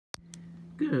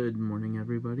Good morning,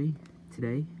 everybody.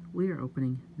 Today we are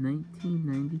opening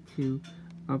 1992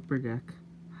 Upper Deck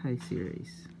High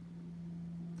Series.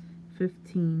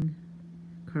 15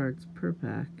 cards per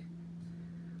pack.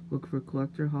 Look for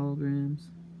collector holograms.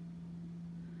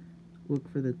 Look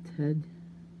for the Ted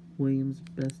Williams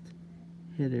Best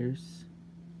Hitters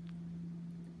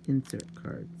insert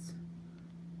cards.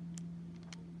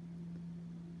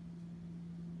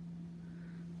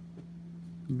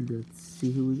 Let's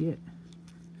see who we get.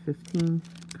 15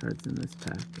 cards in this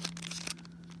pack.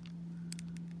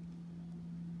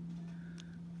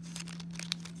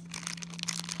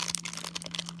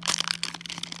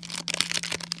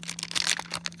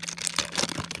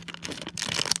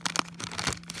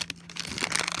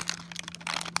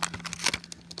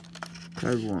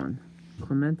 Card 1.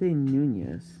 Clemente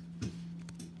Nunez.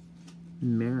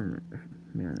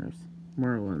 Mariners.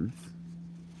 Marlins.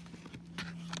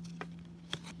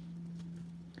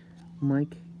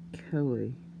 Mike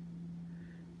Kelly,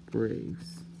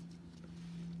 Braves.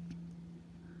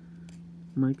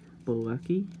 Mike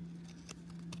Bolecki,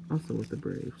 also with the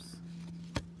Braves.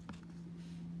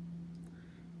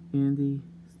 Andy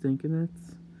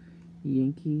Stankinetz,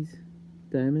 Yankees,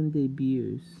 Diamond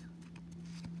debuts.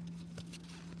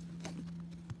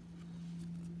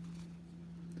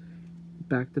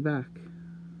 Back to back.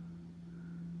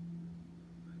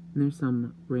 And there's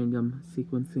some random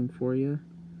sequencing for you.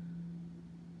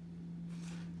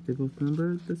 They both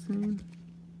numbered the same?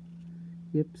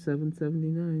 Yep,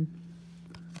 779.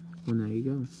 Well, there you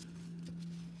go.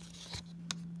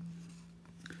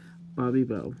 Bobby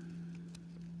Bowe.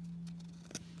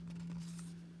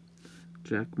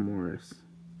 Jack Morris.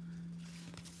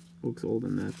 Looks old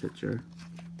in that picture.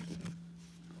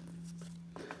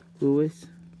 Luis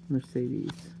Mercedes.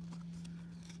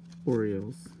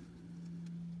 Orioles.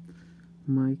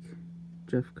 Mike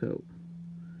Jeffcoat.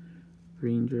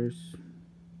 Rangers.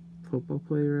 Football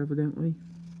player, evidently.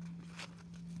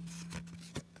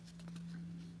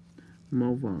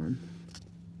 Mo Vaughn.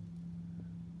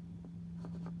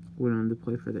 Went on to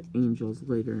play for the Angels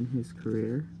later in his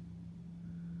career.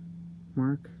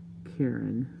 Mark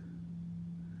Karen.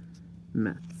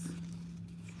 Mets.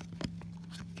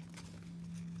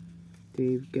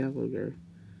 Dave Gallagher.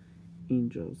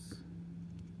 Angels.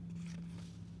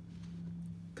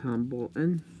 Tom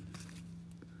Bolton.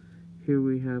 Here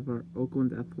we have our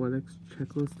Oakland Athletics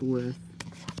checklist with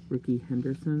Ricky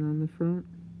Henderson on the front.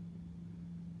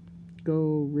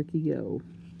 Go, Ricky, go.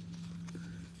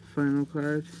 Final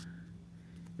card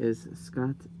is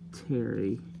Scott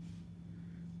Terry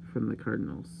from the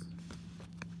Cardinals.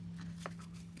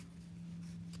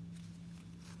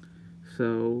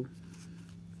 So,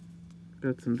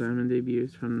 got some diamond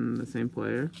debuts from the same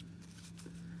player.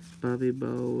 Bobby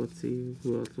Bowe, let's see,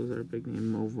 who else was our big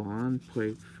name? Mo Vaughn,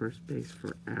 played first base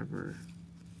forever.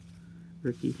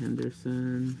 Ricky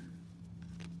Henderson.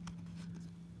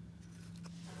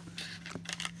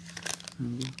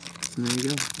 And there you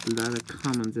go. A lot of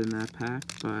commons in that pack,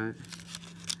 but I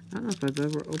don't know if I've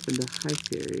ever opened a High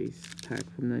Series pack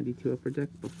from 92 Upper Deck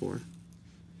before.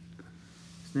 So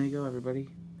there you go, everybody.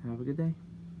 Have a good day.